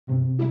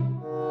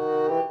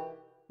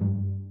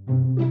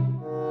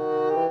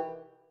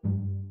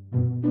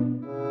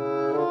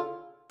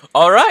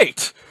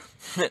Alright!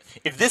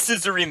 If this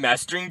is a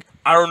remastering,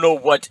 I don't know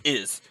what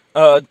is.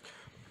 It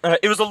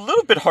was a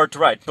little bit hard to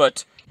write,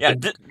 but yeah,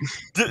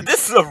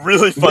 this is a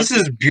really fun. This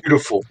is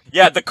beautiful.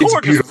 Yeah, the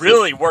coworkers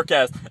really work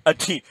as a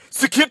team.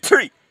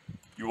 Secretary!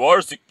 You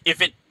are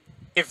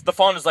if the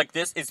font is like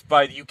this, it's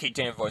by the UK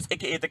Dan voice,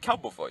 aka the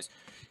cowboy voice.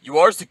 You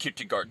are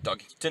security guard,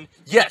 Duggington.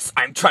 Yes,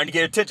 I'm trying to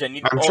get attention.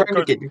 I'm trying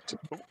to get you to...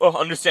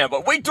 understand,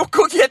 but wait, don't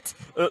go yet!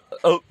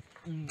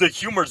 The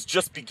humor's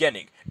just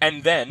beginning.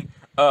 And then,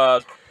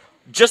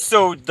 just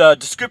so the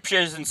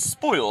description isn't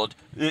spoiled,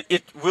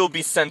 it will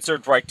be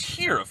censored right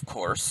here, of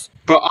course.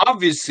 But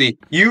obviously,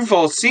 you've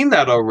all seen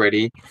that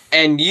already,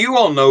 and you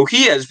all know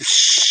he has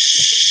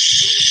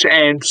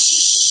and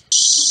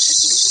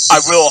I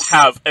will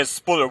have a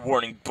spoiler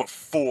warning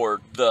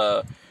before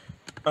the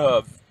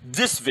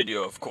this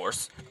video, of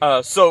course.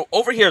 So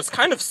over here it's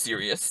kind of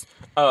serious.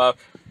 And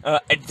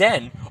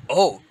then,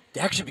 oh,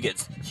 the action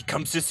begins. He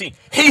comes to see.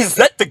 Hey, is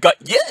that the guy?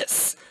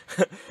 Yes.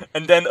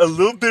 And then a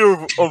little bit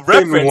of a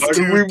reference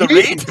to the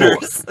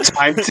Raiders.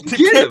 Time to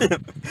get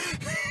him.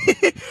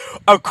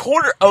 A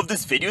quarter of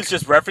this video is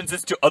just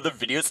references to other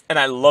videos, and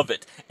I love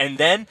it. And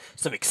then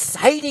some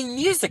exciting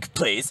music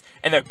plays,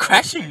 and a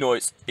crashing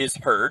noise is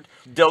heard.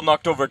 Dale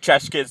knocked over a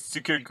trash can's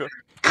security guard.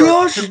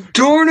 Gosh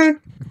darn it!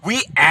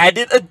 We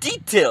added a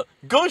detail.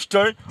 Gosh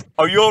darn it!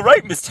 Are you all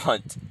right, Mr.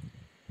 Hunt?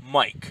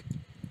 Mike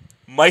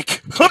Hunt.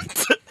 Mike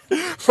Hunt.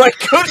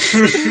 Mike Hunt.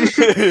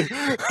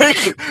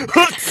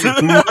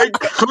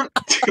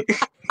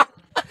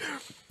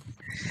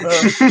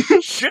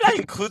 Should I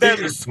include that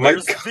in the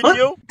swears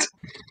video?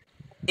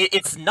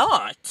 It's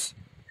not.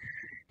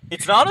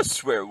 It's not a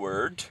swear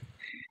word.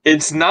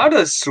 It's not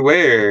a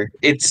swear.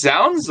 It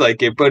sounds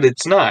like it, but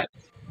it's not.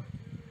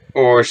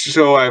 Or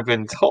so I've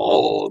been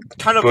told.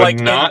 Kind of but like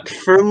not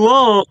for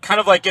long. Kind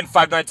of like in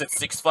Five Nights at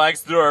Six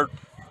Flags, there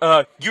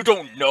are you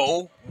don't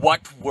know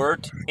what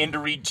word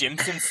Indery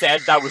Jimson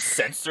said that was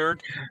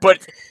censored,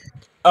 but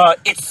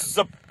it's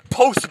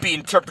supposed to be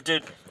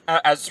interpreted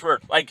as a swear.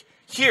 Like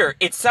here,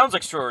 it sounds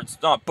like swear,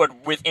 it's not.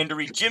 But with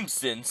Indery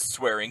Jimson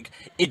swearing,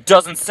 it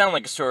doesn't sound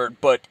like a swear,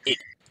 but it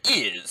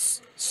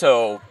is.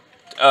 So,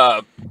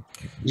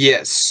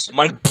 yes.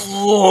 Mind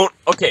blown.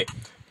 Okay.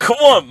 Come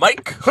on,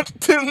 Mike,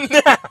 hunt him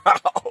now!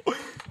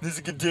 This is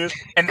a good dude.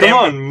 And come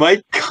on,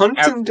 Mike, hunt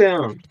him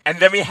down. And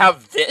then we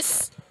have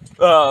this,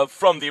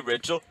 from the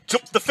original.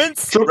 Jump the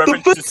fence,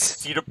 reference to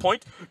Cedar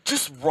Point.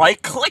 Just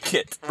right-click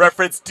it,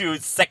 reference to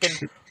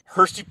second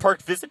Hershey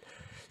Park visit.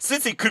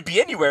 Since it could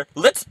be anywhere,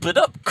 let's split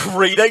up.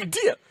 Great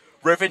idea.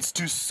 Reference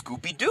to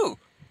Scooby-Doo,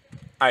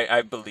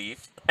 I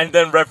believe. And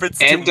then reference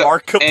to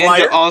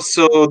Markiplier.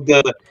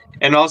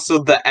 And also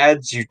the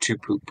ads you to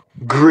poop.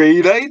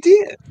 Great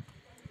idea.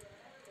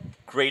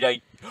 Great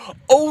idea.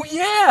 Oh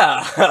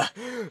yeah!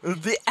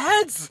 The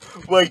ads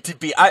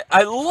YTP.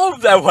 I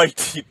love that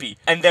YTP.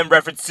 And then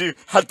reference to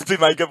how to be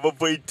my game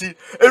of YT.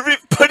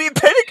 Everybody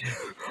panic!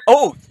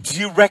 Oh, do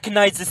you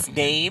recognize this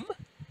name?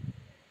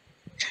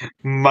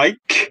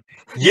 Mike?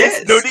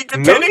 Yes! No need to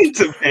panic! No need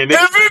to panic!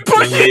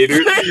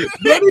 Everybody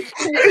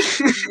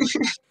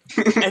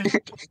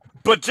panic!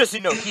 But just so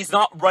you know, he's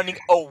not running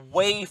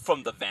away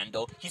from the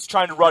Vandal. He's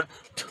trying to run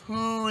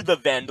to the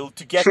Vandal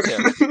to get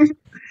him.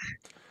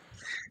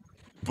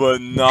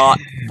 But not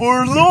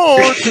for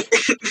long!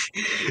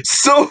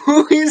 So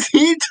who is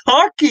he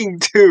talking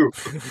to?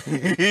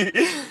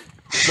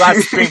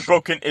 Glass being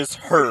broken is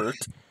heard.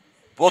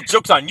 Well,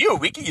 joke's on you,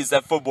 we can use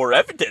that for more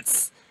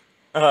evidence.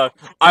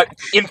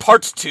 In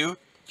part 2,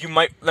 you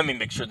might... Let me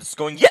make sure this is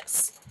going...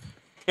 Yes!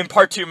 In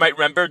part 2, you might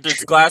remember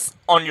there's glass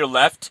on your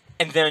left,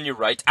 and then on your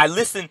right. I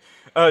listened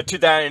to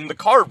that in the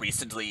car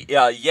recently.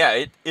 Yeah,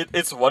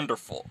 it's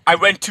wonderful. I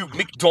went to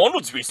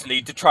McDonald's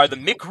recently to try the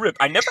McRib.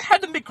 I never had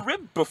the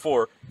McRib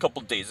before a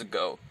couple days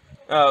ago.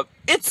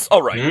 It's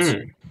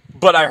alright.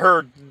 But I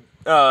heard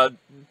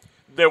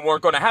they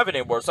weren't going to have it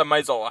anymore, so I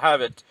might as well have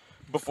it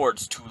before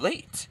it's too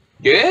late.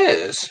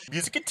 Yes.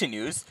 Music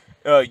continues.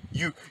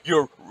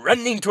 You're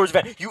running towards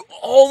the van. You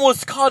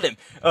almost caught him.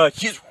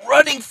 He's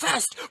running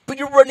fast, but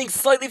you're running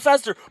slightly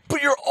faster,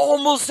 but you're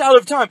almost out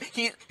of time.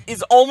 He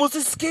is almost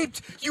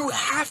escaped. You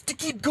have to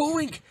keep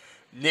going.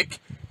 Nick,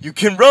 you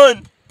can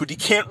run, but he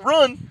can't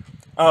run.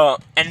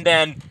 And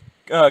then,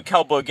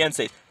 Cowboy again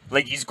says,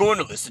 like he's going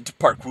to listen to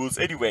park rules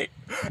anyway.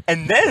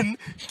 And then,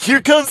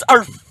 here comes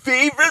our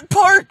favorite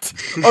part!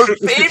 Our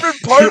favorite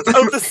part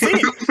of the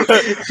scene!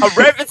 A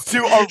reference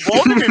to our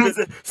Walter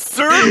visit.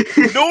 Sir,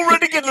 no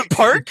running in the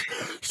park!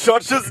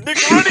 Shot shows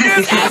Nick running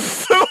his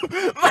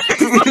absolute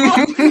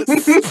maximum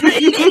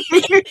speed!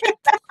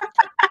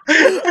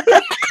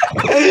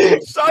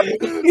 Shot,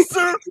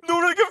 sir, no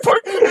running in the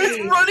park! He's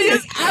running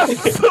his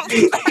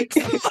absolute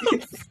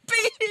maximum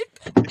speed!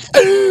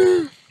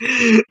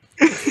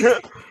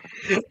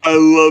 I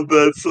love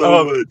that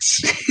so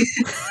much.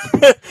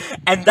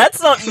 And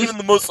that's not even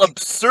the most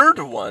absurd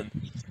one.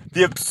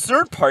 The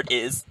absurd part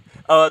is,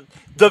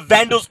 the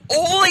Vandals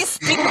only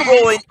speak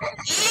roll in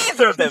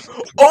either of them.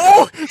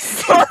 Oh,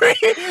 sorry!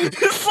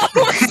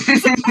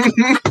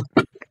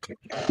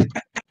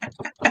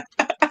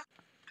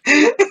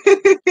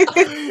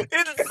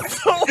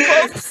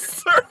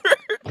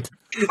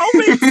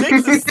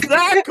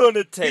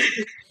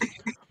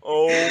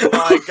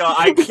 my god,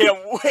 I can't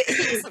wait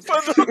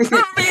for the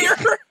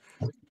premiere!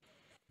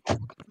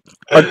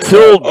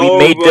 Until we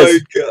made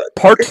this, God.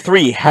 part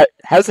 3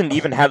 hasn't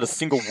even had a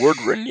single word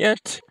written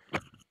yet.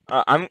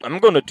 I'm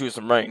gonna do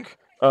some writing.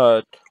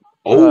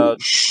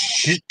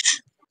 Shit.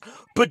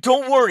 But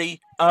don't worry,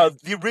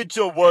 the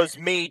original was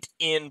made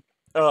in,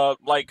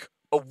 like,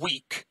 a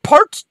week.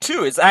 Part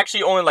 2 is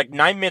actually only like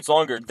 9 minutes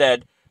longer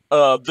than,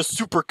 the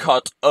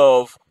supercut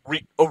of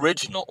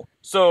original.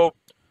 So,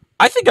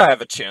 I think I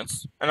have a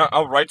chance. And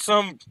I'll write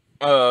some,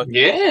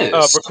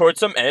 Yes. record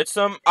some, edit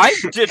some. I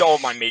did all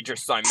my major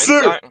assignments.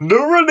 Sir,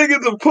 no running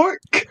in the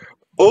park.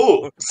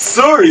 Oh,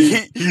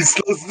 sorry. He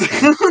slows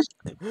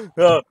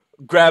down.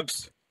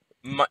 Grabs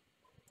my...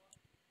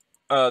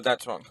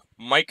 that's wrong.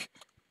 Mike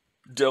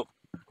Dill.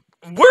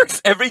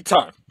 Works every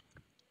time.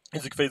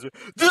 He's like, this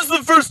is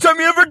the first time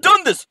you ever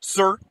done this!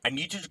 Sir, I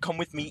need you to come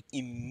with me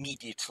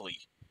immediately.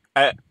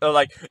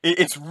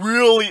 It's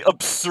really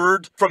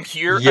absurd from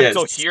here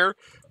until here.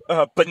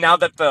 But now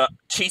that the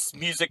chase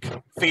music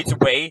fades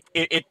away,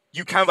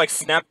 you kind of like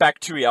snap back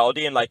to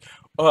reality and like,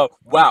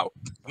 wow,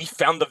 we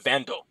found the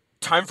vandal.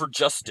 Time for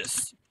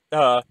justice.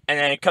 And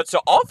then it cuts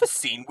to office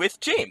scene with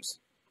James.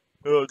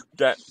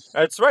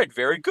 That's right,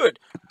 very good.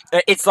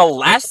 It's the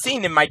last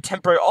scene in my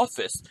temporary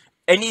office.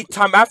 Any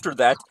time after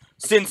that,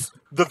 since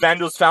the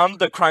vandals found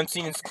the crime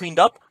scene is cleaned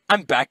up,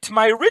 I'm back to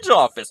my original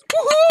office.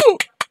 Woohoo!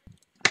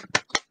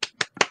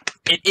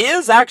 It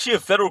is actually a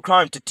federal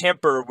crime to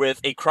tamper with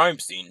a crime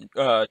scene,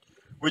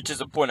 which is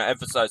a point I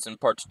emphasized in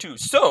part 2.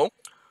 So,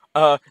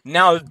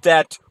 now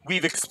that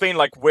we've explained,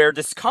 like, where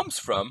this comes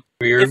from...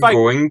 We're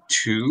going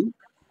to...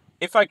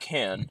 If I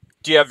can,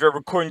 do you have your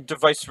recording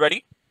device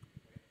ready?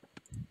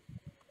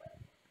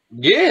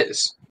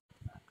 Yes.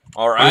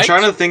 Alright. I'm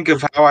trying to think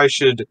of how I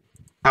should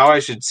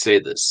say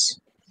this.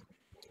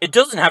 It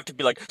doesn't have to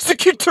be like,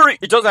 security!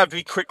 It doesn't have to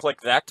be quick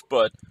like that,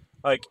 but,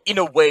 like, in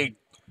a way,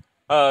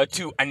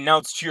 to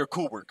announce to your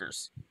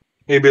coworkers.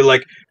 Maybe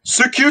like,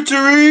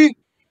 security!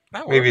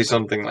 That Maybe works.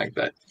 something like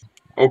that.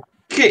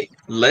 Okay,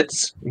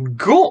 let's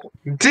go.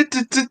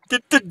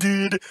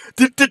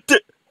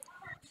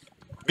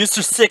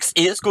 Mr. Six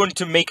is going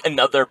to make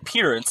another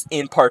appearance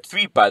in part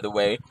 3, by the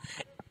way,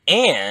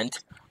 and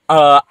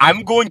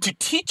I'm going to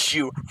teach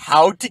you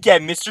how to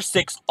get Mr.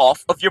 Six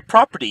off of your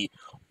property.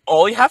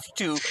 All you have to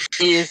do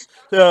is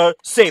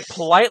say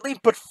politely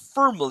but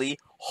firmly,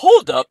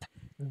 hold up,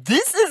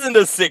 this isn't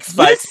a Six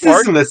Flags park.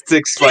 This isn't a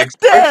Six Flags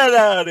park. Get that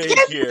out of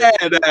here. Get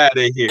that out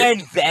of here.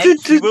 And then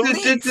he will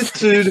leave.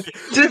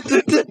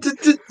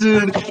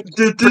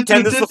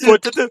 Pretend it's the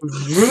foot to the...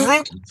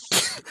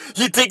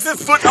 He takes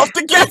his foot off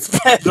the gas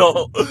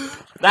pedal.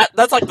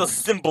 That's like the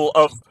symbol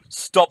of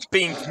stop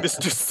being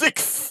Mr.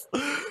 Six.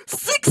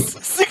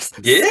 Six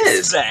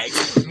Yes.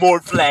 flags. More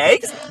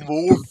flags.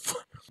 More...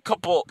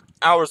 Couple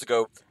hours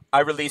ago, I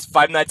released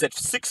Five Nights at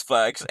Six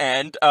Flags,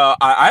 and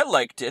I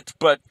liked it,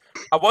 but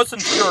I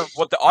wasn't sure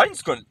what the audience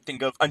was going to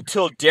think of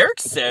until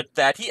Derek said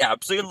that he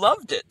absolutely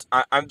loved it.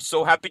 I'm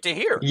so happy to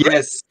hear.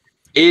 Yes,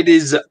 it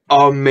is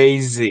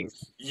amazing.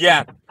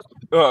 Yeah,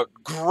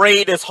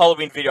 greatest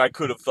Halloween video I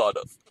could have thought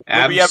of.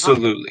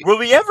 Absolutely. Will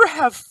we ever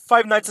have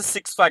Five Nights at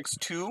Six Flags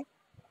 2?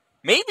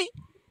 Maybe.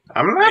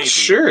 I'm not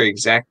sure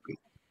exactly.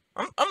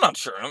 I'm not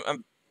sure.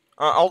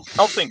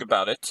 I'll think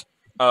about it.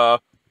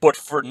 But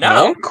for now...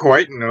 No one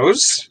quite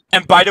knows.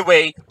 And by the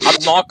way,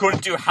 I'm not going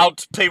to do How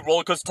to Play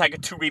Roller Coaster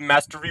Tycoon 2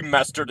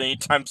 Remastered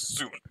anytime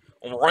soon.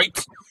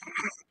 Alright?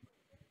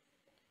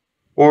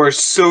 Or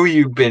so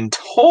you've been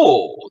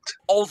told.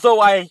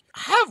 Although I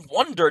have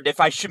wondered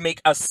if I should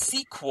make a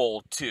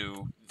sequel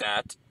to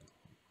that.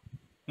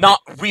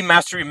 Not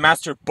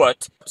Remastered,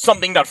 but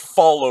something that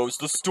follows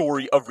the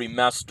story of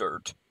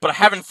Remastered. But I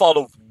haven't thought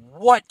of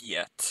what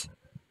yet.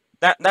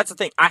 That's the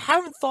thing. I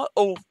haven't thought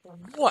of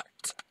what.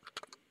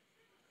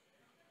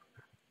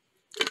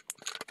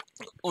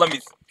 Let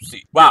me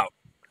see. Wow.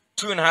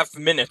 2.5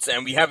 minutes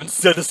and we haven't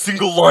said a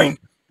single line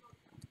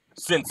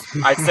since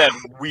I said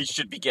we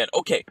should begin.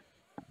 Okay.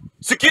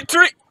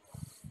 Security!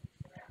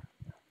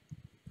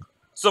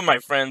 Some of my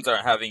friends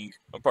are having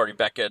a party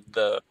back at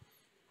the,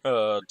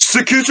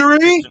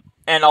 Security?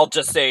 and I'll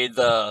just say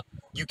the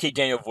UK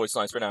Daniel voice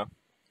lines for now.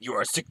 You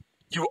are a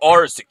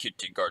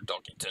security guard,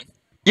 Donkington.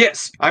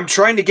 Yes, I'm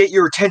trying to get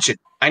your attention.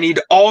 I need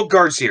all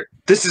guards here.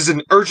 This is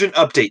an urgent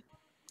update.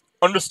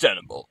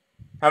 Understandable.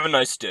 Have a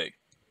nice day.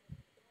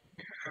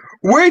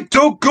 Wait,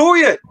 don't go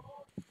yet!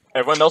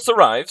 Everyone else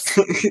arrives.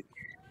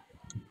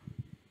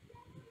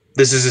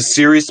 This is a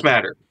serious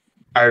matter.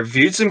 I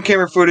reviewed some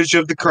camera footage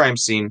of the crime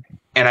scene,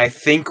 and I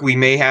think we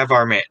may have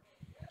our man.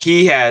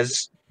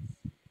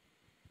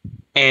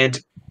 And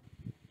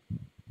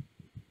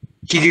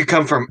he could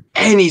come from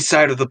any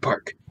side of the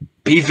park.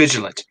 Be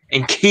vigilant,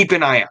 and keep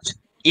an eye out.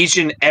 Each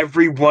and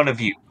every one of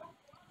you.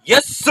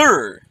 Yes,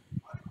 sir!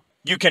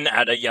 You can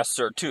add a yes,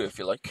 sir, too, if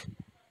you like.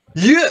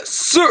 Yes,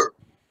 sir!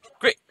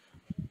 Great.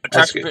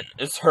 Attachment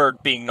is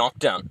heard being knocked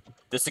down.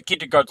 The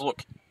security guard's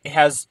look. It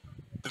has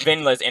the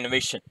vandalized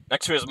animation.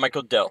 Next to it is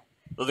Michael Dell.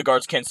 Though the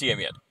guards can't see him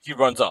yet. He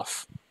runs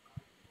off.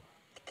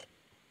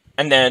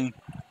 And then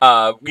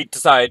we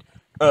decide,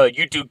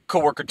 you do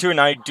coworker 2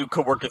 and I do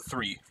coworker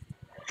 3.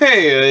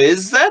 Hey,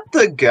 is that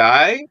the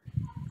guy?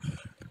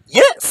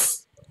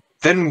 Yes!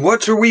 Then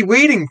what are we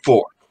waiting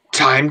for?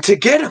 Time to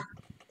get him!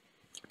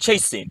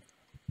 Chase scene.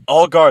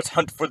 All guards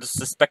hunt for the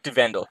suspected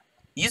vandal.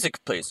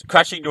 Music plays.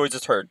 Crashing noise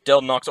is heard.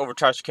 Dell knocks over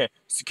trash can.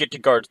 Security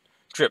guard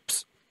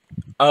trips.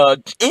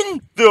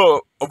 In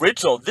the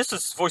original, this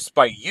is voiced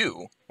by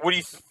you. What do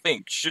you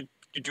think? Should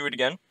you do it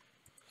again?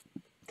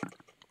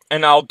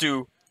 And I'll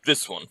do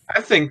this one.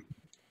 I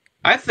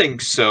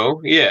think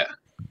so, yeah.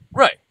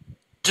 Right.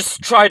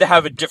 Just try to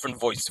have a different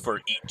voice for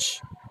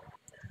each.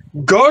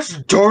 Gosh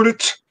darn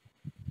it!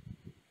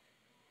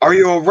 Are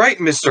you alright,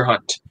 Mr.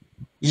 Hunt?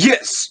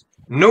 Yes!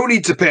 No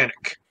need to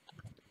panic.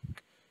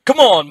 Come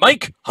on,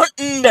 Mike!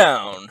 Hunting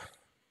down!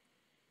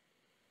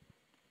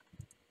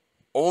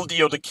 All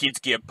the other kids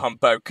get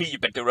pumped out. You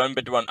better run,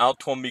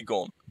 out on me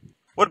gone.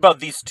 What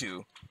about these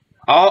two?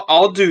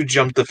 I'll do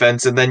jump the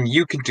fence and then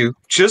you can do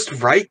just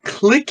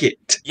right-click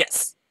it.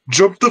 Yes.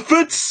 Jump the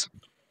fence!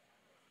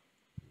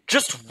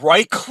 Just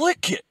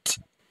right-click it.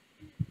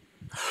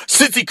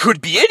 Since he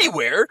could be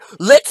anywhere,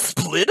 let's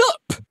split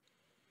up.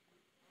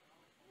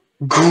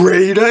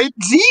 Great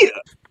idea!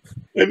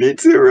 I need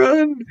to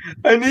run.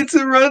 I need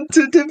to run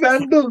to the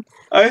vandal.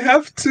 I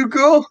have to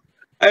go.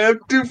 I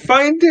have to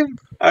find him.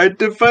 I have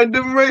to find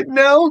him right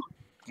now.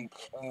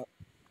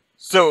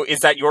 So, is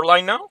that your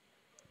line now?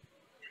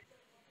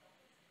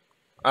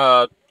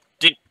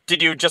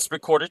 Did you just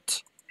record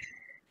it?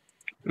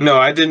 No,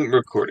 I didn't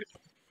record it.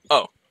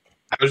 Oh.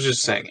 I was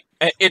just saying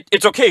it.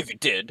 It's okay if you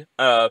did.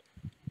 I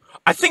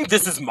think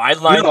this is my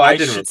line. No, I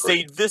didn't should record say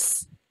it.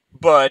 this,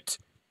 but...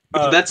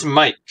 That's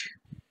Mike.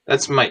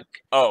 That's Mike.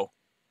 Oh.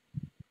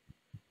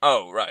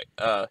 Oh, right.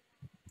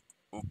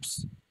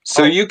 Oops.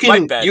 So Oh, you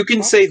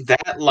can say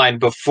that line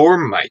before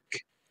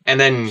Mike, and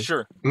then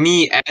Sure.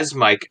 me as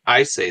Mike,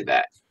 I say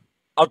that.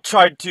 I'll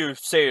try to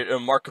say it in a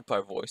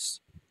Markiplier voice.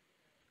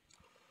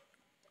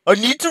 I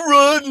need to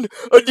run!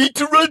 I need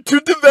to run to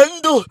the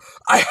vandal!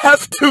 I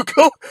have to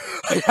go!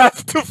 I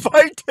have to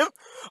find him!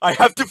 I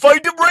have to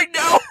find him right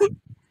now!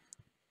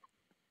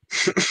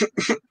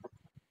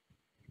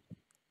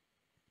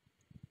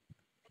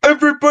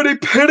 Everybody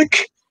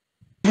panic!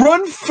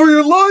 Run for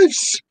your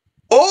lives!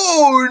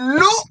 Oh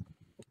no!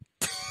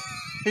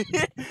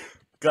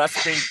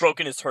 Glass being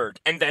broken is heard,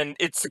 and then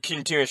it's a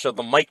continuation of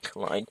the Mike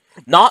line.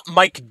 Not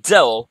Mike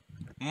Dell,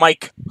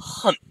 Mike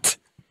Hunt.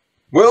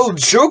 Well,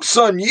 joke's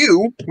on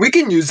you. We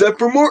can use that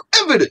for more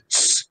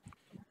evidence.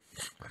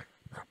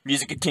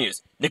 Music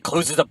continues. It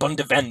closes up on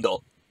the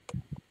vandal.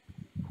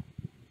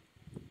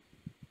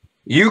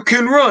 You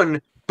can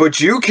run,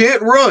 but you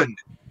can't run.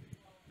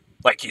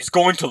 Like he's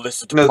going to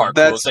listen to No, park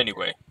rules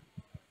anyway.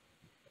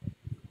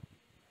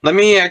 Let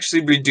me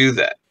actually redo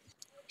that.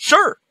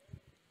 Sure!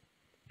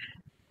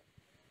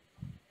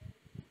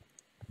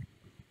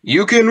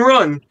 You can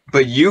run,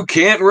 but you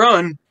can't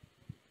run.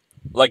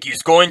 Like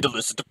he's going to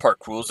listen to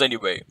park rules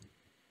anyway.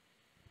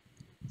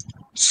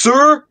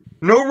 Sir,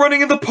 no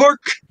running in the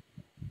park.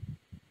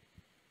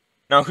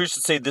 Now who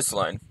should say this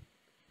line?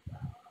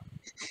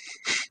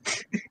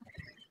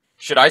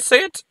 Should I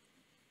say it?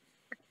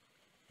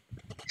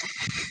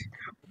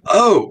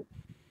 Oh,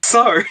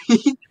 sorry.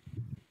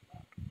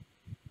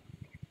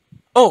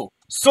 Oh,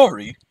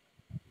 sorry.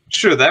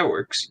 Sure, that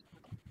works.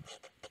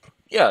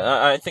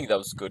 Yeah, I think that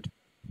was good.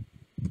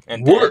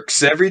 And then,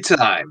 Works every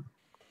time.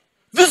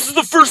 this is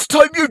the first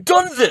time you've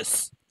done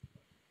this!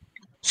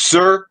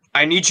 Sir,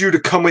 I need you to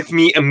come with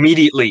me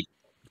immediately.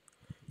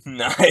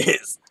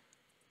 Nice.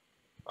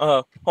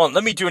 Hold on,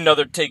 let me do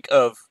another take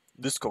of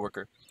this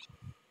coworker.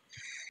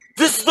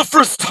 This is the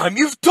first time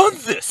you've done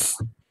this!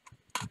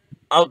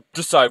 I'll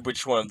decide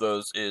which one of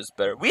those is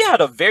better. We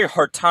had a very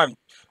hard time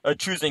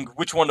choosing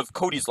which one of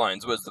Cody's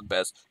lines was the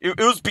best. It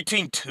was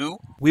between two.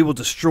 We will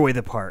destroy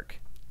the park.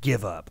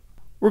 Give up.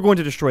 We're going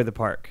to destroy the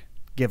park.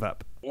 Give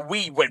up.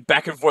 We went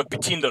back and forth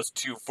between those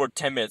two for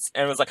 10 minutes,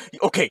 and it was like,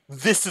 okay,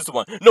 this is the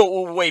one.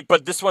 No, wait,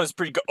 but this one is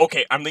pretty good.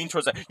 Okay, I'm leaning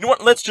towards that. You know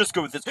what? Let's just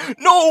go with this.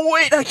 No,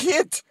 wait, I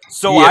can't.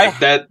 So yeah,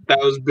 that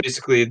was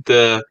basically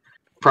the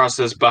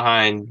process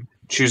behind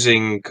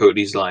choosing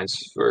Cody's lines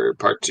for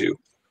part 2.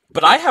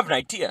 But I have an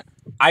idea.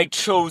 I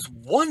chose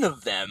one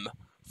of them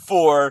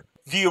for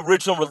the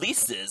original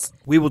releases.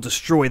 We will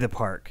destroy the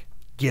park.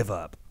 Give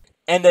up.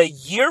 And a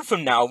year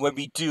from now, when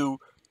we do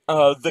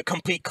the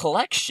complete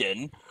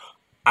collection,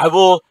 I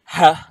will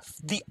have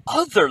the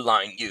other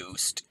line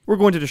used. We're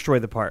going to destroy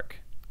the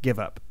park. Give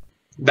up.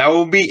 That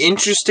will be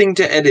interesting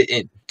to edit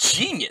in.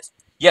 Genius.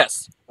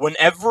 Yes,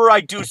 whenever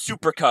I do a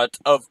supercut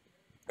of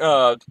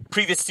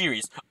previous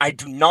series, I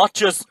do not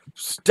just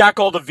stack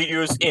all the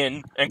videos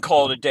in and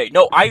call it a day.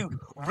 No, I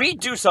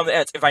redo some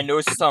edits. If I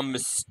notice some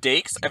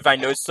mistakes, if I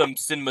notice some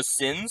cinema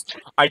sins,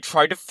 I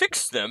try to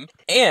fix them.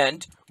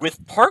 And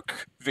with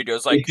park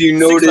videos like if you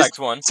Six notice Flags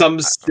one, some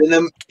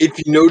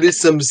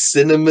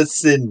cinema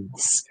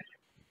sins,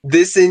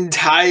 This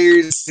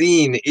entire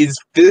scene is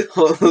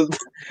filled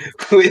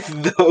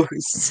with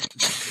those.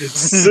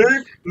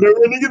 Sir, no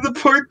running in the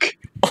park.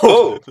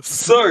 Oh,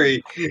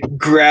 sorry.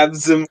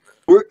 Grabs him,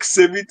 works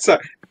every time.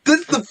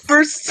 That's the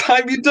first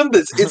time you've done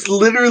this. It's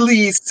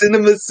literally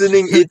cinema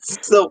sinning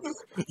itself.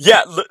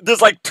 Yeah,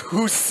 there's like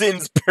 2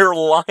 sins per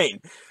line.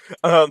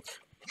 I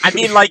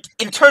mean, like,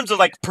 in terms of,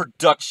 like,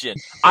 production,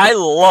 I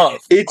love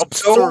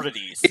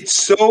absurdities. It's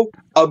so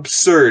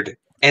absurd,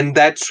 and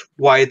that's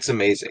why it's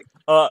amazing.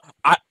 A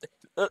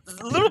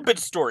little bit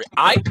of story.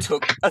 I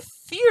took a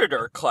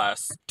theater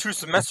class 2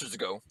 semesters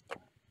ago.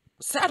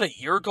 Was that a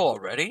year ago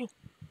already?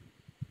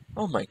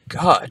 Oh my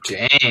god.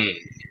 Dang.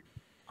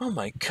 Oh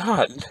my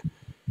god.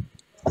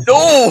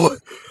 No!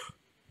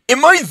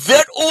 Am I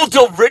that old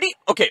already?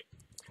 Okay,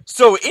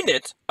 so in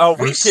it,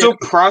 I'm still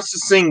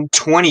processing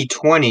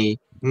 2020.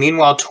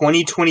 Meanwhile,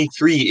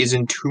 2023 is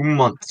in 2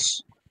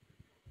 months.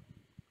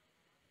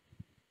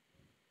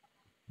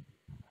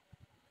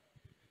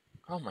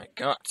 Oh my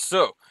god.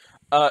 So,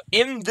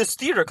 in this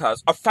theater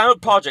class, our final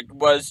project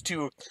was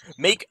to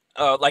make,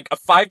 like, a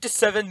 5 to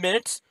 7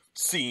 minutes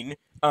scene,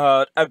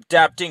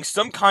 adapting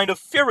some kind of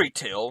fairy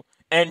tale,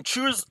 and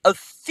choose a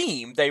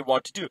theme they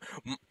want to do.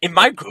 In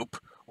my group,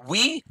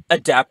 we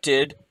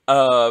adapted,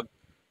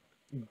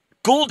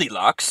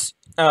 Goldilocks,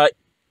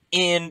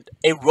 in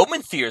a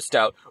Roman theater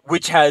style,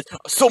 which has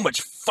so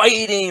much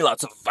fighting,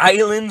 lots of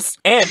violence,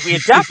 and we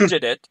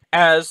adapted it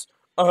as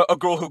a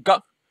girl who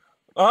got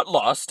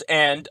lost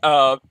and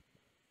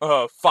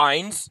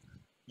finds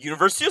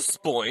University of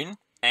Sploin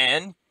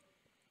and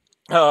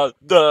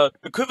the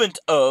equivalent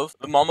of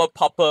the mama,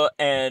 papa,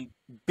 and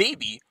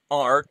baby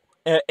are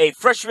a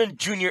freshman,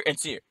 junior, and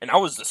senior. And I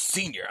was the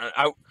senior.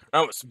 I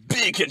was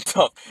big and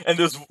tough. And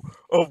there's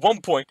one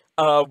point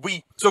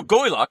so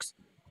Goldilocks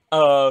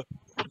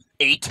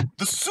ate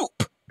the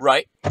soup,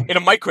 right? In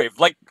a microwave.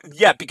 Like,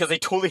 yeah, because they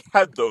totally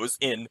had those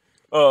in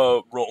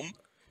Rome.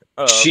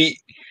 She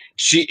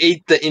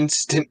ate the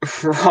instant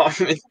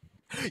ramen.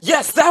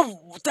 Yes,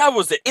 that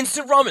was it.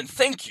 Instant ramen,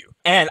 thank you.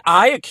 And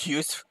I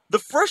accused the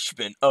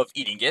freshman of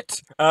eating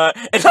it, and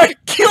I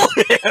kill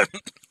him!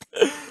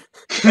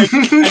 and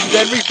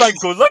then we find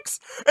Goldilocks,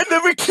 and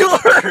then we kill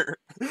her!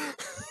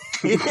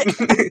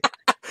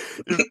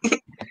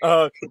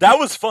 That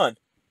was fun.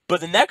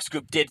 But the next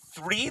group did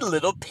 3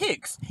 little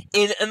pigs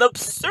in an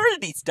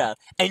absurdity style.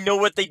 And know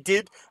what they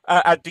did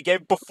at the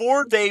beginning?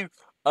 Before they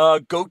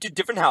go to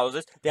different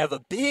houses, they have a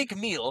big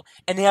meal,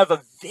 and they have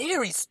a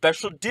very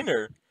special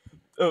dinner.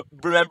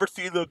 Remember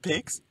 3 little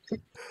pigs?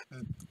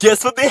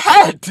 Guess what they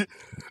had?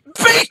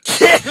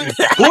 Bacon!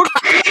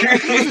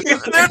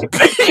 They're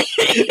big!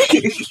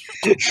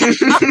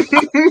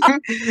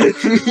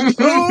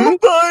 Oh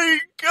my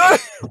god!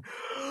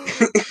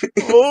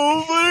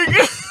 Oh my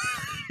god!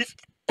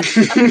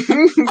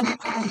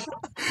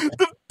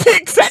 The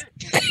pigs had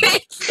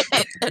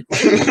bacon!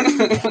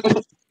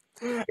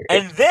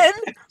 And then,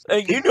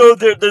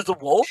 there's a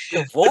wolf.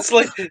 The wolf.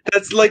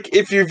 That's like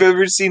if you've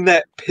ever seen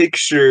that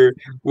picture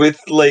with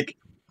like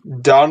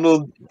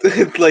Donald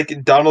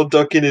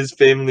Duck and his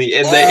family,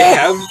 and they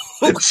have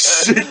the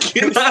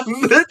chicken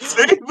on the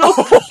table.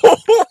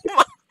 Oh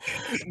my.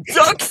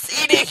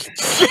 Ducks eating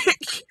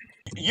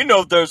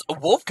chicken. There's a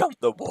wolf comes.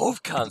 The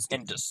wolf comes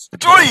and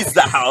destroys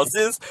the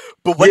houses,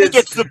 but when he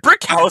gets to the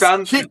brick house,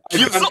 he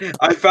gives up.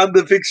 I found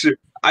the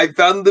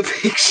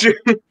picture.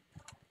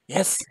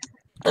 Yes.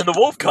 And the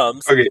wolf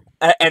comes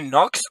and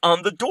knocks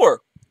on the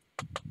door.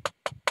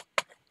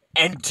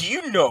 And do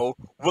you know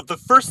what the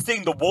first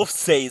thing the wolf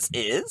says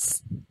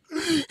is?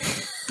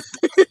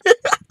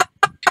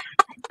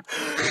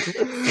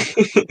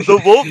 The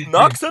wolf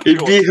knocks on the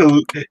door.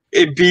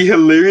 It'd be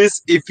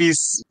hilarious if he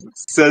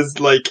says,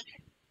 like,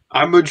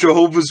 I'm a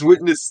Jehovah's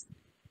Witness.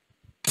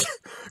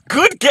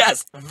 Good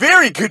guess.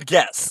 Very good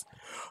guess.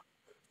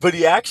 But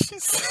he actually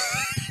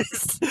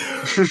says...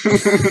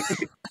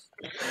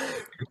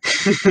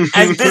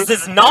 And this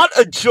is not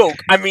a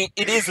joke. I mean,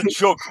 it is a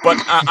joke, but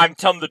I'm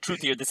telling the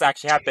truth here. This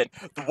actually happened.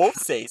 The wolf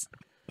says,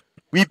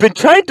 "We've been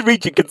trying to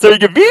reach you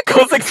concerning your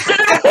vehicle's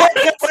extended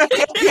warranty."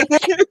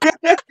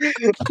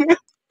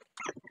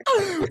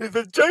 We've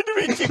been trying to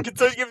reach you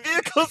concerning your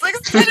vehicle's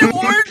extended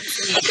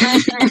warranty.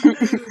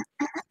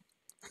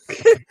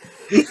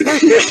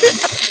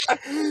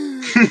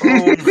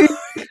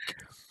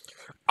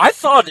 I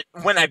thought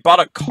when I bought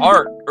a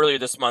car earlier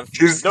this month,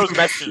 those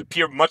messages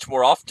appear much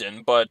more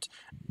often, but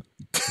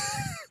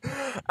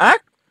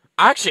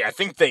actually, I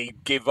think they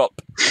gave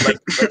up. Like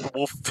the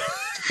wolf,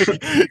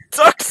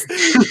 ducks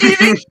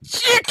eating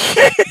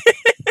chicken.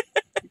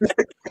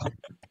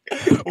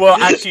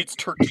 Well, actually, it's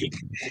turkey.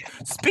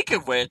 Speaking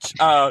of which,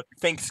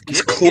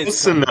 Thanksgiving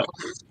Close enough.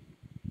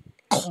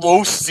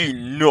 Close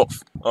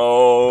enough.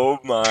 Oh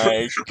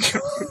my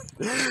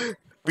god.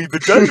 We've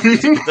been done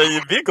with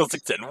the vehicle's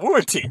extended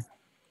warranty.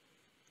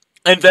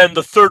 And then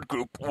the third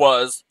group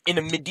was in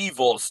a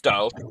medieval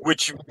style,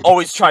 which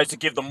always tries to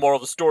give the moral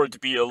of the story to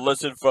be a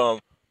lesson from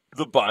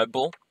the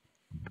Bible.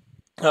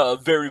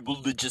 Very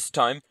religious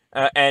time.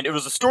 And it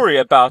was a story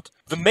about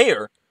the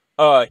mayor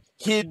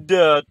hid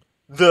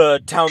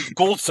the town's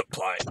gold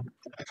supply.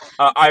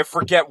 I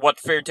forget what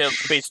fairy tale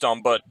it's based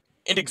on, but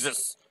it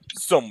exists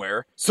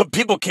somewhere. Some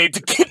people came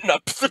to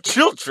kidnap the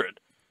children.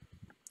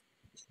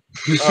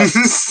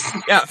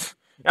 Yeah,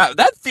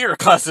 that theater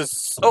class is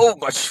so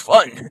much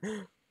fun.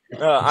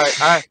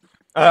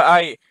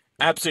 I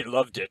absolutely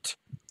loved it.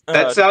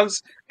 That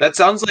sounds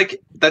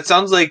like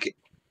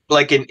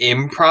an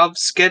improv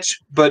sketch,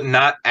 but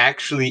not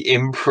actually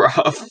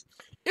improv.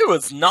 It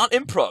was not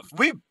improv.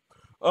 We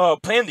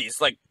planned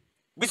these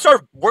we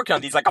started working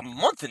on these like a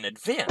month in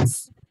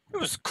advance. It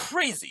was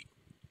crazy.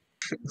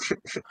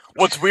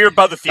 What's weird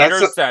about the theater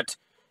is that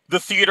the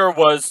theater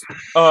was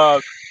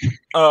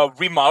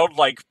remodeled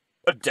like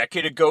a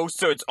decade ago,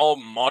 so it's all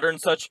modern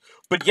and such.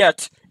 But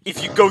yet,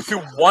 if you go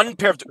through one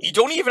pair of you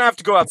don't even have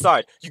to go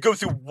outside. You go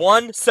through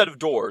one set of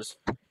doors,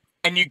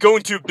 and you go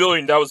into a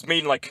building that was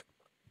made in like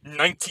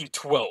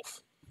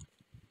 1912.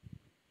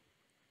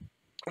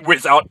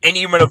 Without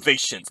any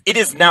renovations. It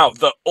is now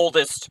the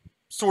oldest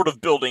sort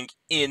of building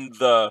in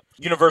the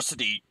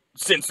university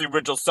since the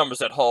original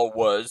Somerset Hall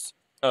was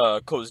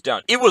closed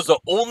down. It was the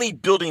only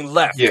building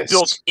left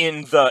built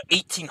in the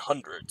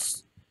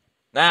 1800s.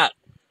 That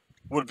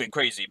would have been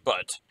crazy,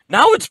 but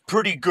now it's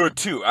pretty good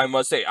too, I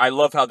must say. I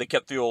love how they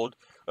kept the old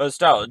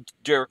style.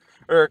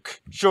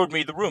 Derek showed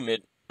me the room.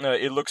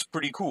 It looks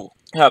pretty cool.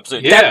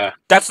 Absolutely. Yeah.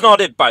 That's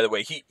not it, by the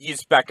way.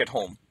 He's back at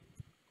home.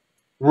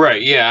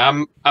 Right,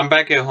 yeah, I'm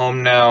back at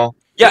home now.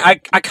 Yeah, I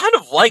kind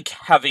of like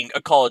having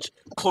a college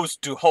close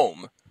to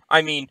home.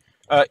 I mean,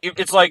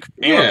 it's like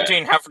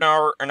between half an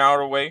hour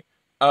away.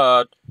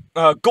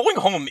 Going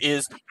home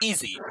is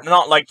easy.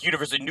 Not like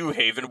University of New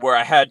Haven, where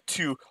I had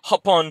to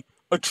hop on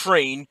a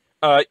train,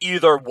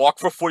 either walk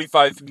for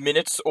 45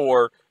 minutes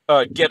or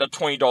get a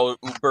 $20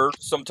 Uber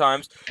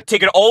sometimes,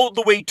 take it all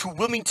the way to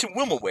Wilmington,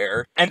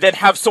 Wilmaware, and then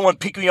have someone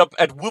pick me up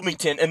at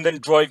Wilmington and then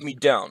drive me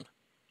down.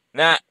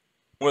 That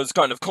was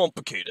kind of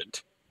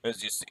complicated,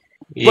 as you see.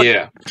 But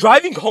yeah.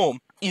 driving home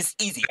is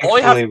easy.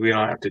 We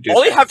don't have to do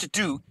all you have to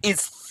do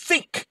is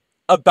think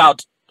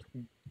about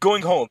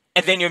going home,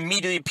 and then you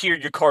immediately appear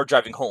in your car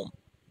driving home.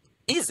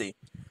 Easy.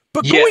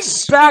 But going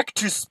back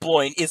to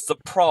Sploin is the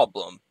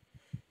problem.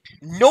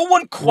 No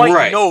one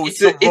quite knows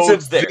the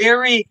roads there.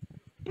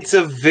 It's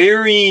a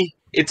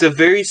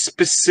very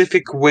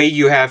specific way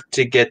you have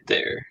to get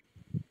there.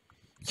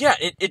 Yeah,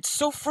 it's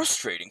so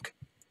frustrating.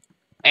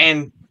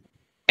 And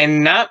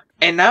not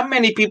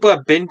many people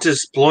have been to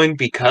Sploin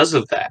because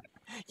of that.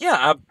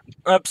 Yeah,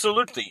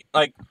 absolutely.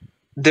 Like,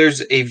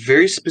 there's a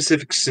very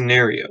specific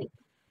scenario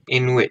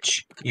in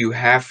which you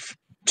have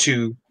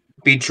to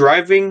be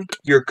driving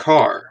your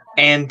car,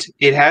 and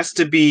it has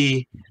to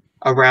be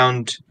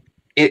around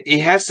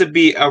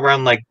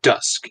like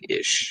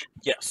dusk-ish.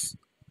 Yes.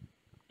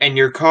 And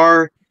your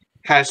car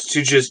has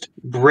to just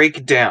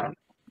break down.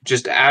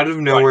 Just out of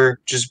nowhere,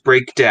 just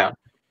break down.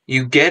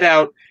 You get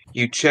out,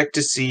 you check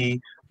to see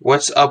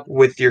what's up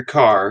with your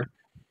car.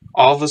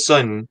 All of a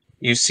sudden,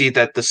 you see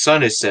that the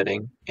sun is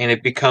setting, and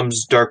it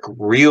becomes dark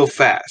real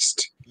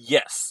fast.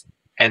 Yes.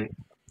 And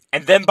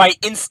then by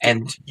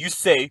instinct, you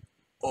say,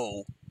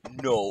 "Oh,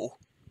 no."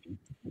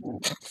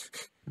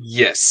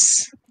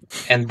 Yes.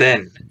 And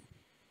then,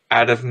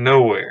 out of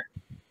nowhere...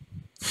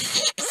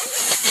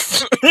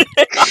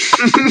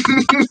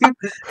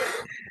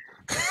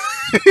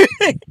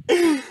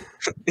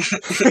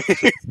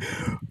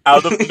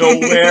 Out of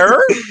nowhere?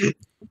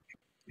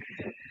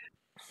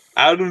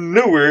 Out of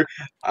nowhere,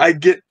 I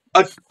get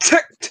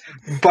attacked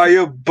by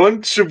a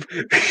bunch of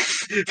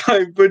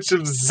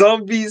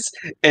zombies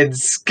and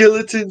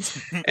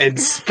skeletons and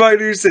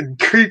spiders and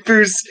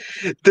creepers.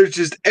 They're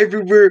just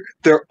everywhere.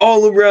 They're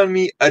all around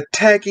me,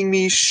 attacking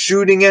me,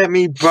 shooting at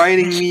me,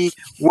 biting me,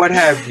 what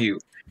have you.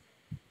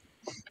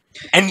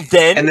 And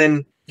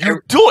then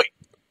you do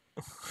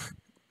it.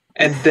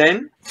 And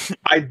then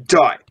I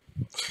die.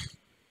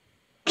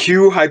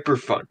 Cue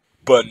hyperfun.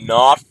 But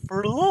not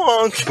for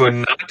long. But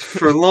not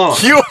for long.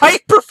 Cue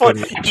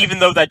hyperfun. Even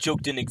though that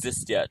joke didn't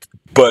exist yet.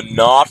 But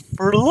not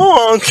for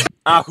long.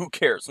 Who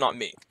cares? Not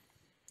me.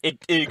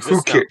 It exists.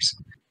 Who cares?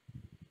 Now.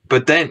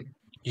 But then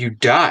you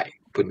die,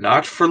 but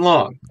not for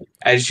long,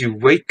 as you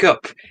wake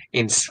up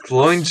in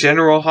Sploin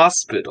General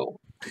Hospital.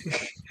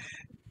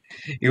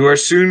 You are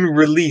soon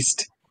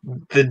released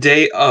the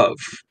day of,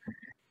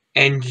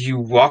 and you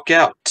walk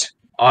out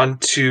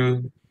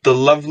onto the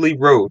lovely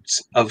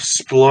roads of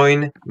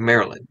Sploin,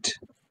 Maryland.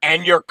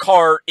 And your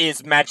car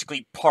is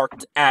magically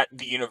parked at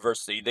the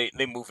university.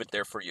 They move it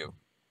there for you.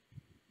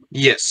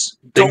 Yes,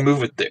 they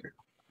move it there.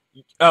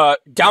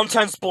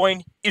 Downtown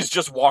Sploin is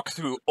just walk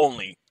through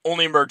only.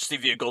 Only emergency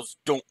vehicles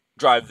don't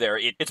drive there.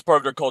 It's part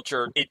of their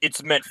culture.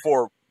 It's meant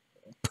for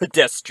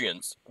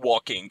pedestrians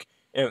walking.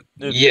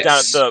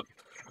 Yes. Down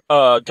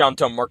the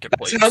downtown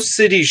marketplace. That's how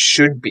cities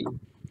should be.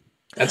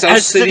 That's how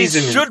cities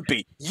should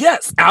be.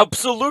 Yes,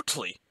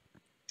 absolutely.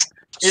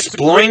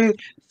 Sploin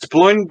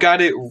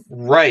got it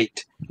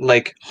right,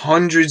 like,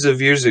 hundreds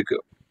of years ago.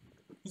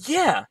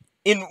 Yeah.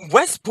 In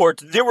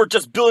Westport, they were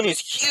just building these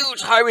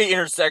huge highway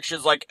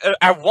intersections. Like,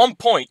 at one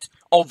point,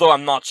 although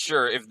I'm not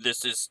sure if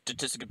this is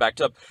statistically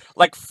backed up,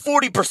 like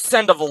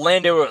 40% of the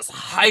land area was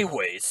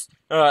highways.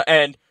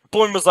 And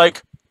Sploin was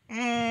like,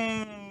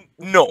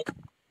 no.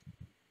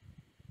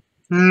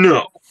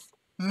 No,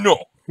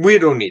 No. we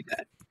don't need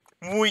that.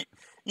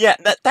 Yeah,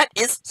 that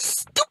is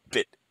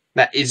stupid.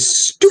 That is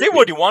stupid. Say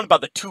what you want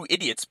about the two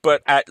idiots,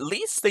 but at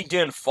least they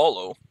didn't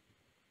follow.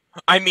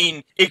 I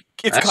mean, it's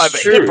That's kind of a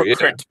true,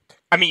 hypocrite. Yeah.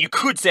 I mean, you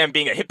could say I'm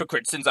being a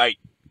hypocrite since I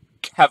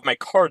have my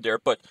card there,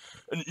 but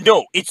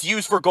no, it's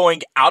used for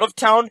going out of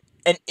town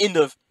and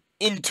into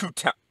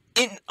town.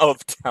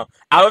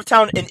 Out of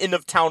town and in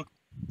of town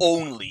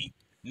only.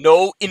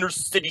 No inner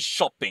city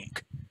shopping.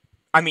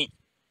 I mean,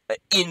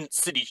 in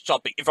city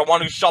shopping. If I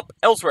want to shop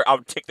elsewhere, I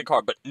would take the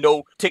car, but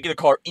no taking the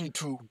car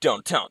into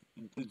downtown.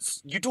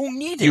 You don't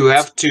need it. You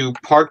have to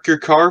park your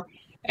car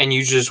and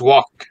you just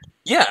walk.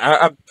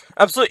 Yeah,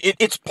 absolutely.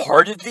 It's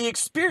part of the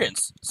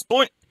experience.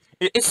 Sploin,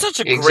 it's such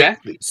a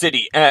great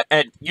city.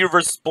 At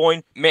Universe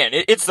Sploin, man,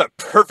 it's the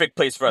perfect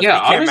place for us. Yeah, we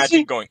can't honestly,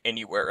 imagine going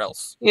anywhere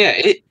else. Yeah,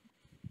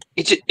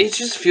 it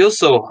just feels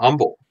so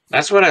humble.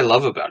 That's what I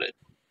love about it.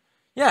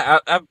 Yeah,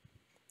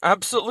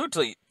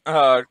 absolutely.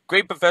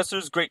 Great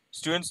professors, great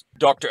students.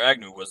 Dr.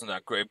 Agnew wasn't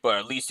that great, but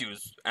at least he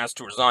was asked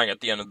to resign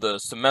at the end of the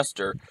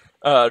semester.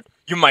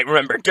 You might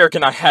remember Derek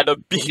and I had a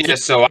big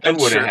so I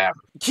wouldn't have.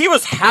 He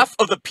was half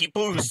of the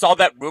people who saw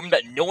that room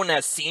that no one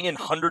has seen in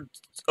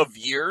hundreds of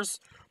years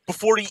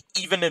before he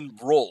even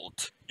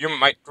enrolled. You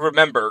might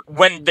remember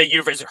when the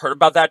university heard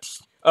about that,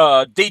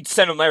 they'd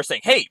send him a letter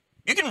saying, "Hey,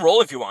 you can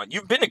enroll if you want.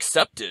 You've been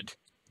accepted,"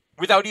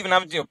 without even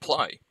having to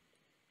apply.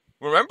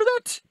 Remember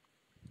that?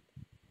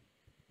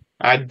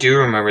 I do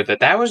remember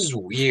that. That was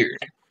weird.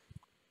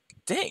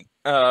 Dang.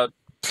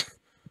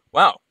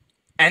 Wow.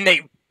 And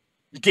they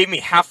gave me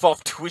half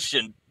off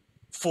tuition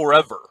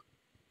forever.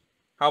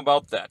 How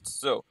about that?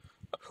 So,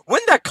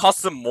 wouldn't that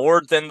cost them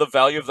more than the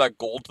value of that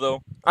gold,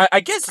 though?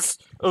 I guess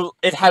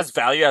it has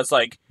value as,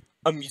 like,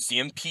 a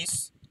museum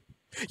piece.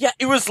 Yeah,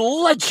 it was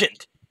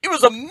legend. It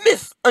was a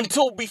myth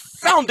until we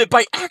found it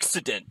by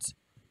accident.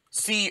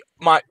 See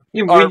our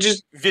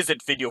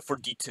visit video for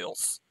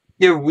details.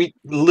 Yeah, we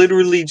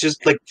literally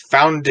just, like,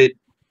 found it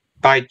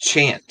by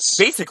chance.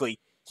 Basically,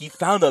 he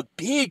found a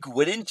big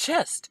wooden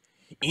chest.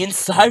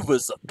 Inside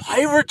was a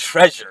pirate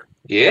treasure.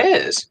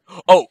 Yes.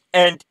 Oh,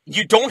 and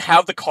you don't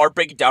have the car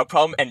breaking down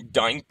problem and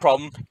dying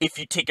problem if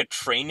you take a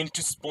train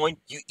into Sploin.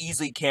 You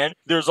easily can.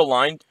 There's a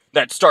line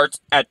that starts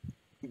at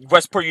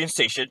Westport Union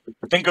Station,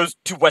 then goes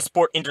to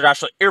Westport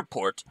International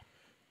Airport,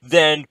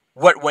 then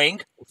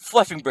Wetwang,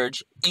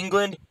 Fleffenbridge,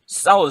 England,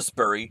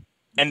 Salisbury,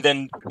 and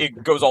then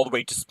it goes all the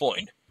way to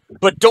Sploin.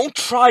 But don't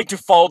try to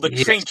follow the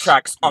train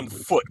tracks on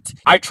foot.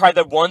 I tried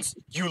that once.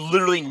 You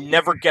literally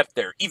never get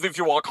there. Even if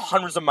you walk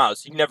hundreds of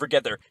miles, you never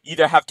get there. You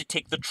either have to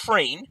take the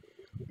train,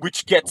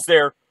 which gets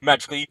there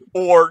magically,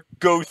 or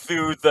go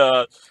through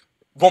the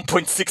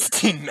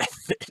 1.16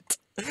 method.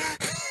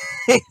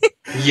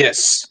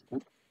 Yes.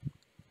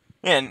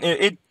 And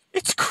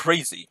it's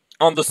crazy.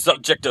 On the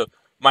subject of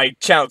my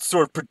channel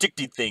sort of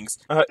predicting things,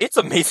 it's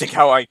amazing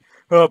how I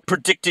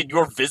predicted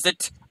your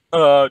visit.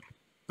 The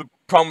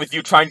problem with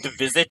you trying to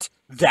visit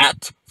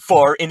that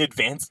far in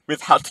advance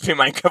with H2P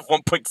Minecraft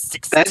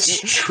 1.16. That's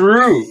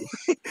true.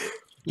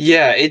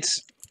 Yeah,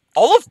 it's...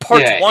 All of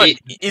part 1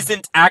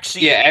 isn't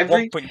actually... Yeah,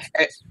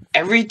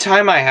 every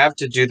time I have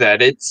to do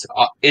that,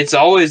 it's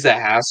always a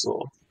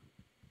hassle.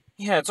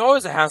 Yeah, it's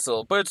always a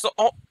hassle, but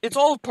it's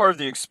all part of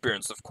the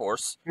experience, of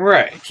course.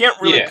 Right. You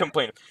can't really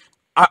complain.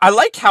 I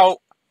like how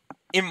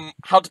in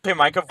H2P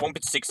Minecraft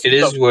 1.16... It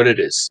is what it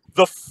is.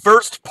 The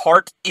first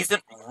part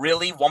isn't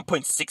really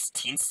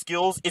 1.16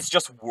 skills, it's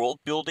just world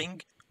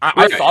building.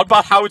 I thought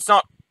about how it's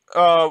not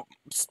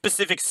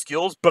specific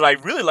skills, but I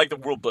really like the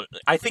world building.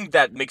 I think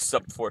that makes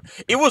up for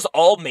it. It was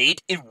all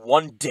made in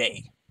one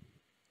day.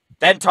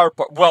 That entire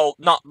part, well,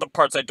 not the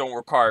parts that don't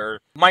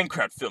require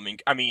Minecraft filming.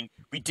 I mean,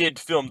 we did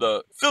film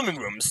the filming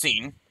room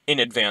scene in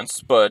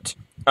advance, but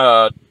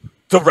the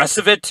rest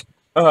of it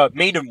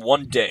made in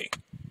one day.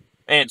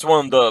 And it's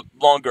one of the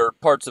longer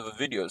parts of the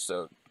video,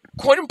 so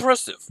quite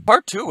impressive.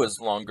 Part 2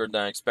 was longer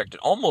than I expected,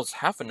 almost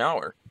half an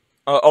hour.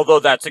 Although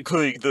that's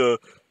including the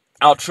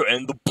outro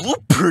and the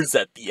bloopers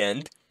at the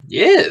end.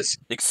 Yes.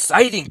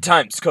 Exciting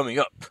times coming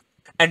up.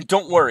 And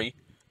don't worry,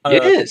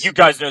 you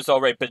guys know this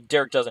already, but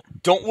Derek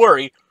doesn't. Don't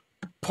worry,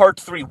 Part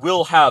 3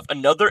 will have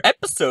another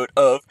episode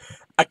of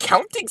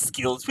Accounting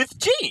Skills with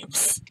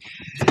James.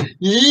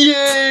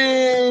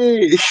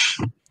 Yay!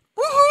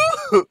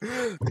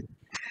 Woohoo!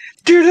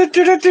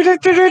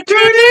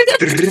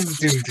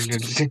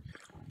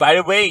 By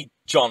the way,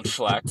 John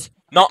Schlatt,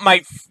 not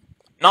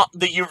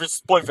the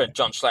Universe boyfriend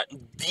John Schlatt,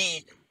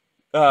 the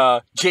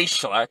Jay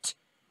Schlatt,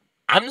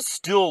 I'm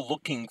still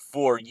looking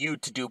for you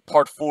to do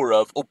part 4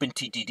 of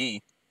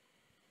OpenTTD.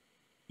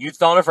 You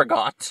thought I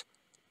forgot?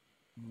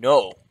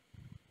 No.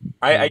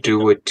 I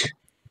do it.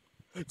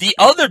 The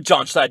other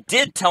John Schlatt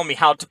did tell me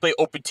how to play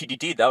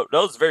OpenTTD. That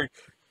was very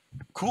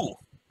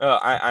cool.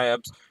 I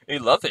absolutely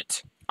love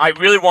it. I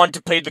really wanted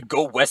to play the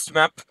Go West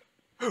map.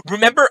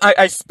 Remember,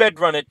 I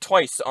speedrun it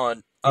twice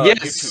on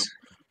YouTube.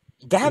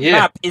 That Yeah.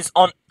 map is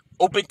on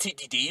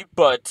OpenTTD,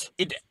 but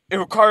it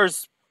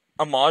requires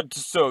a mod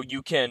so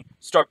you can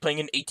start playing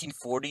in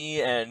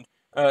 1840, and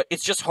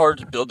it's just hard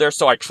to build there.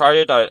 So I tried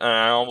it, and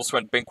I almost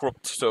went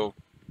bankrupt. So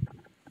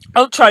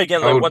I'll try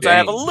again Oh, once I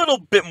have a dang. little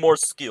bit more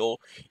skill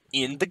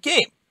in the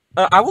game.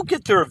 I will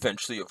get there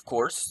eventually, of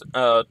course.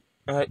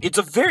 It's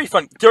a very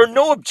fun. There are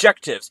no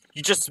objectives.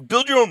 You just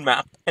build your own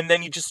map, and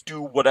then you just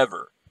do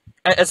whatever.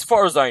 As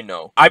far as I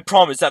know, I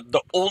promise that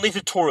the only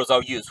tutorials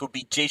I'll use will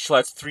be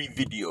JSchlatt's 3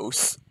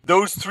 videos.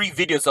 Those 3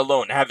 videos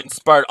alone have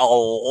inspired a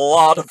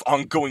lot of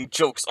ongoing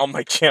jokes on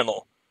my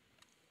channel.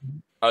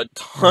 A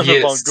ton of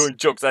Yes. ongoing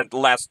jokes that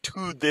last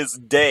to this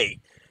day.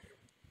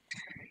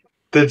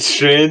 The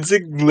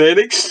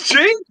transatlantic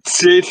strength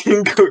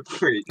trading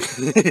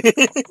corporation.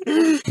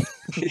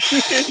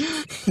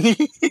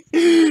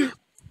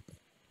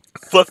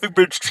 Fluffy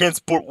Bridge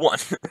Transport 1.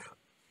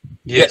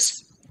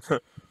 Yes.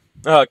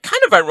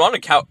 Kind of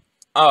ironic how,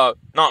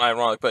 not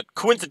ironic, but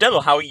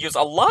coincidental how he used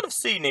a lot of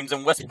city names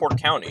in Westport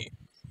County.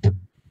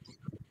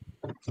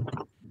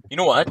 You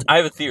know what? I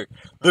have a theory.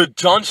 The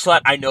John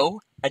Schlatt I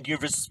know at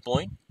University of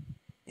Sploin,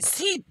 is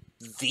he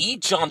the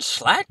John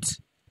Schlatt?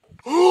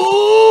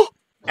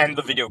 And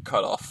the video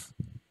cut off.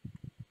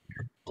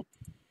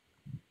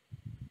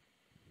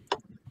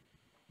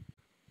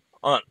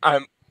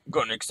 I'm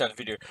going to extend the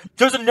video.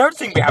 There's another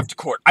thing we have to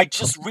court. I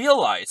just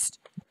realized.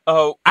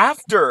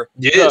 After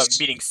Yes.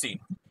 the meeting scene.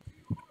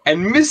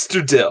 And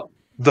Mr. Dell,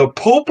 the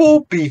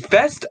popo be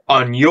fast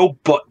on your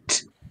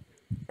butt.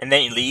 And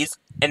then he leaves,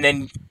 and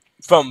then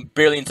from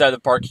barely inside the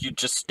park, you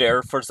just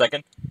stare for a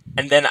second,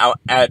 and then I'll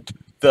add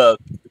the...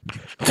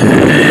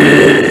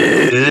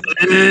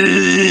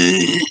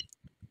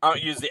 I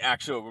don't use the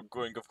actual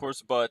recording, of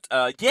course, but,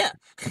 yeah.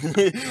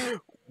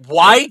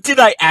 Why did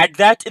I add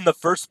that in the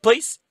first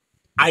place?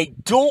 I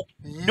don't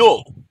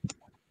know.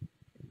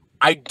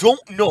 I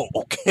don't know,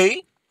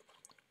 okay?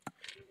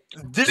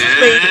 This is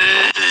made...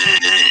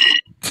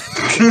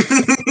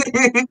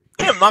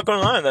 Yeah, I'm not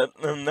gonna lie,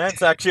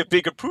 that's actually a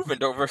big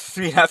improvement over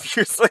 3.5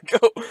 years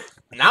ago.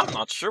 Now I'm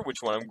not sure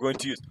which one I'm going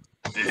to use.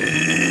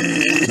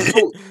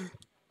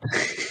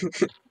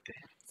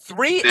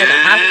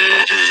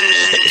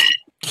 3.5...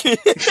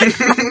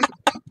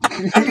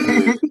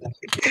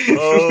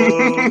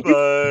 Oh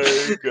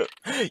my god.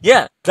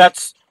 Yeah,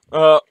 that's,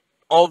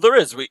 all there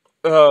is.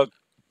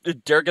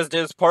 Derek has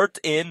did his part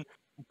in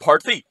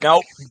part 3.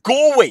 Now,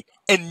 go away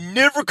and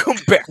never come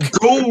back.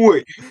 Go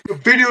away. The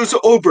video's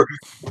over.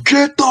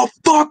 Get the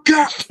fuck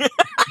out.